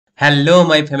Hello,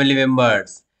 my family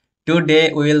members.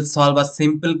 Today we will solve a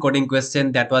simple coding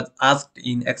question that was asked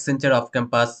in Accenture of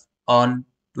Campus on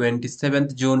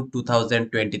 27th June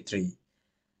 2023.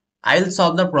 I will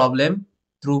solve the problem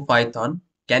through Python.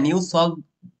 Can you solve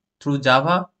through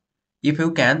Java? If you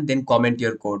can, then comment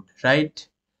your code, right?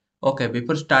 Okay,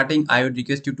 before starting, I would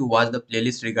request you to watch the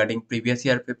playlist regarding previous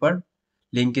year paper.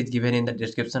 Link is given in the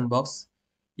description box.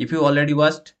 If you already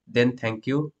watched, then thank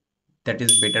you. That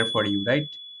is better for you, right?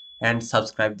 And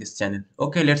subscribe this channel.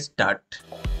 Okay, let's start.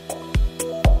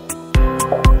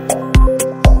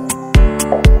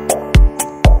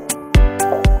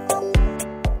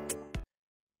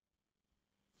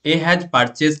 A has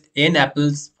purchased n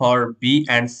apples for B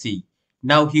and C.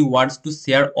 Now he wants to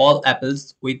share all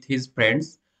apples with his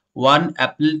friends. One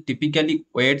apple typically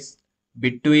weighs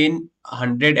between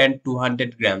 100 and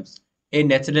 200 grams. A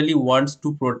naturally wants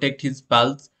to protect his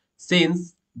pals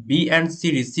since B and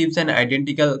C receives an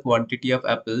identical quantity of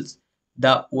apples.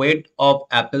 The weight of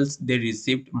apples they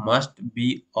received must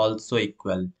be also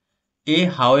equal. A,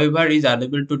 however, is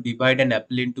unable to divide an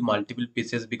apple into multiple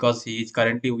pieces because he is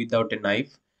currently without a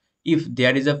knife. If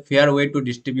there is a fair way to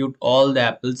distribute all the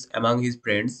apples among his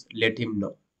friends, let him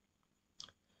know.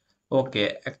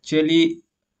 Okay, actually,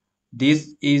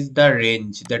 this is the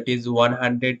range, that is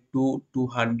 100 to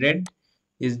 200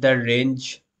 is the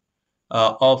range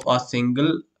of a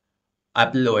single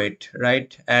apple weight,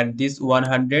 right? And this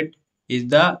 100 is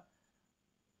the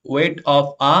weight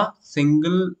of a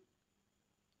single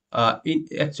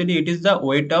actually it is the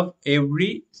weight of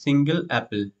every single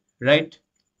apple, right?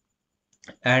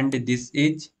 And this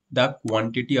is the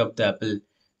quantity of the apple.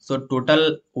 So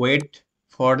total weight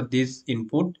for this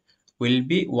input will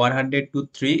be 100 to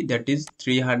 3, that is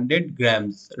 300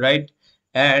 grams, right?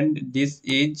 And this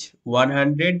is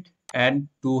 100 and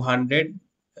 200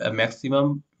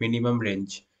 maximum minimum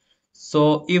range.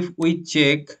 So if we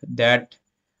check that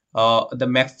the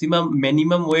maximum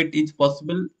minimum weight is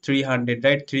possible 300,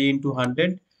 right? 3 into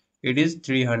 100, it is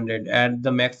 300, and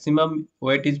the maximum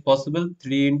weight is possible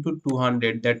 3 into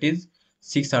 200, that is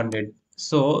 600.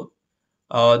 So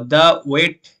the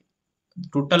weight,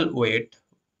 total weight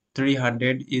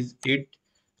 300 is, it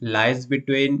lies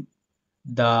between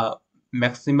the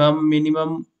maximum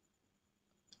minimum.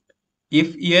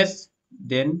 If yes,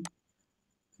 then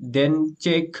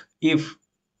check if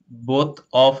both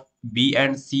of B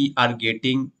and C are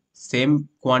getting same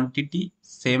quantity,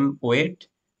 same weight.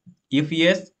 If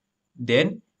yes,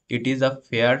 then it is a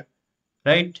fair,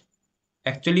 right?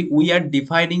 Actually, we are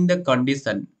defining the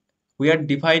condition. We are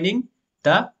defining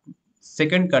the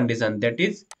second condition, that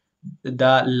is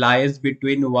the lies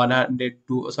between 100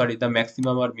 to, sorry, the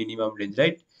maximum or minimum range,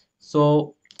 right?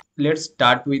 So let's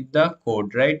start with the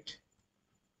code, right?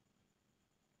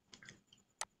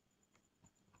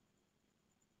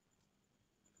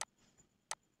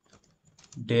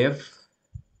 Def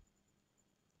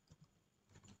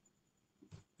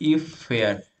if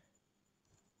fair,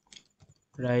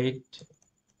 right?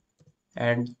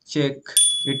 And check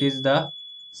it is the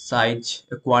size,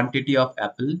 quantity of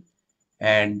apple,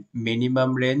 and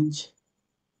minimum range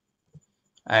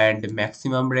and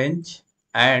maximum range,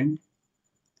 and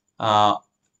uh,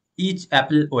 each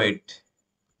apple weight,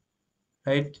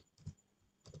 right?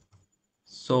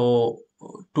 So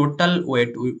total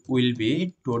weight will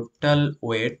be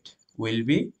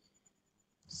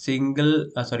single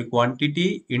sorry,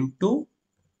 quantity into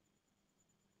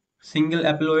single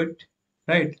apple weight,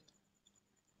 right?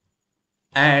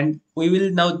 And we will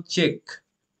now check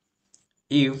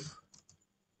if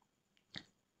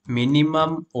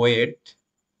minimum weight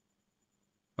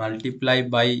multiply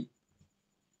by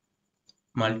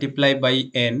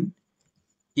n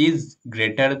is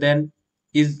greater than,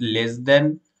 is less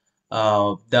than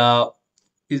the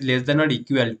is less than or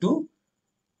equal to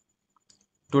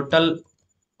total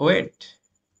weight.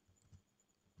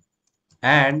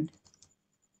 And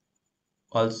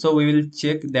also we will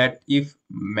check that if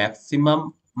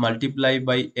maximum multiply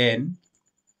by n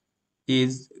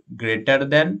is greater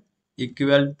than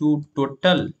equal to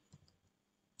total.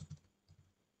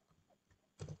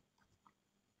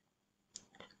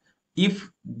 If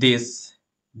this,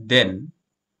 then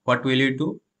what will you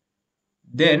do?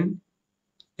 Then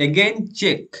again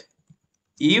check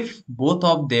if both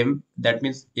of them, that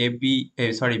means B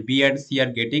and C are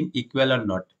getting equal or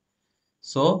not.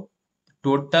 So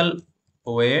total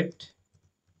weight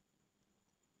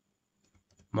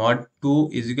mod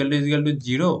 2 is equal to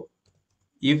 0.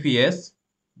 If yes,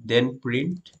 then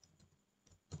print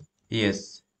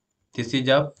yes. This is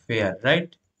a fair,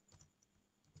 right?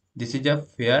 This is a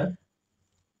fair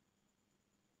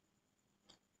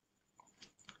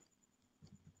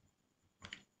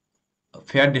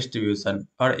fair distribution,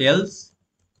 or else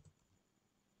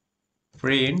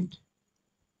print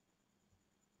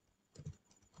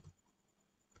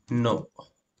no,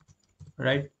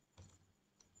 right?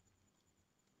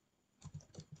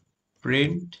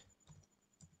 Print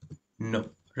no,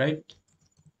 right?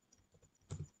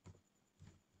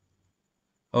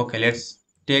 Okay, let's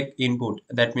take input.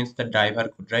 That means the driver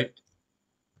code, right?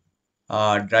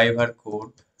 Driver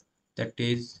code, that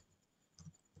is,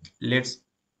 let's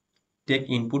take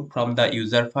input from the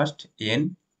user first,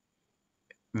 n,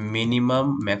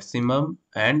 minimum, maximum,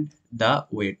 and the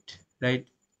weight, right?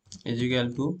 Is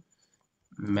equal to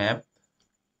map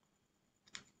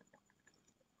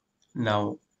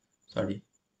now, sorry,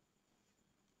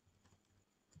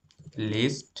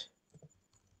 list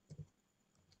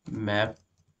map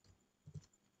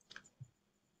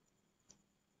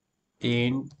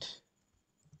int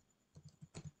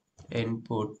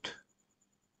input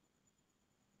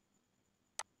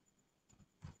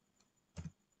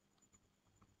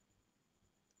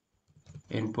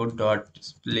input dot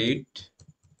split.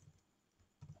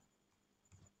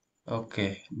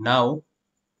 Okay, now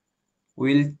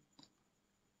we'll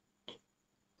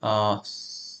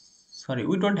sorry,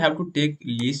 we don't have to take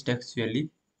list actually.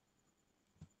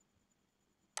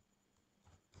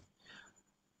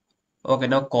 Okay,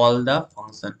 now call the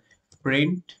function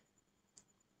print,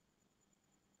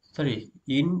 sorry,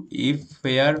 in if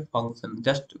where function,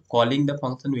 just calling the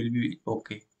function will be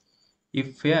okay.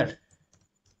 If where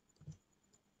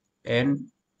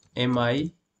n,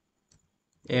 mi,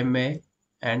 ma,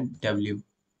 and w,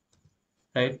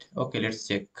 right? Okay, let's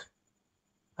check.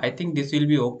 I think this will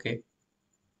be okay.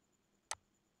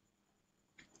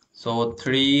 So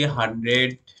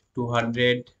 300,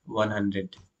 200,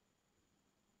 100.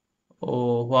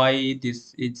 Oh, why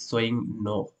this is showing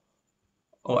no?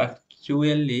 Oh,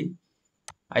 actually,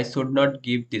 I should not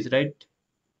give this, right?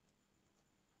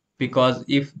 Because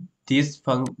if this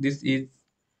is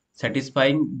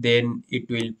satisfying, then it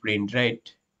will print,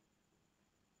 right?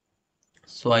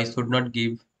 So I should not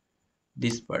give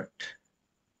this part.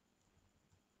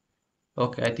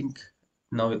 Okay, I think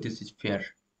now this is fair.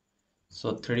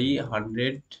 So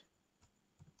 300,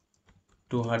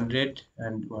 200,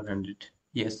 and 100.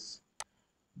 Yes,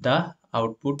 the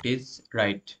output is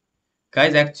right.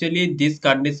 Guys, actually this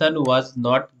condition was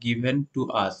not given to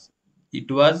us. It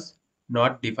was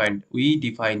not defined. We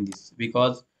defined this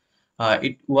because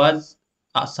it was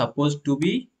supposed to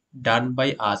be done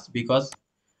by us, because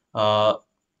uh,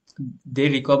 they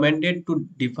recommended to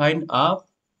define a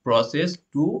process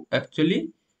to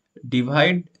actually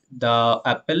divide the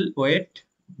apple weight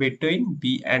between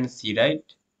B and C, right?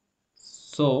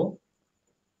 So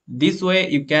this way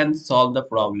you can solve the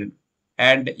problem,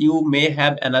 and you may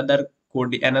have another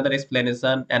code, another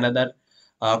explanation, another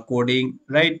coding,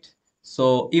 right?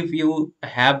 So if you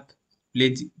have,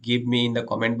 please give me in the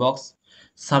comment box.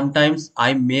 Sometimes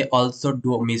I may also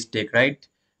do a mistake, right?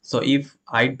 So if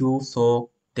I do so,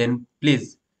 then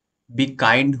please be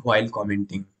kind while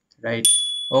commenting, right?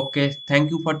 Okay,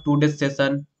 thank you for today's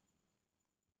session.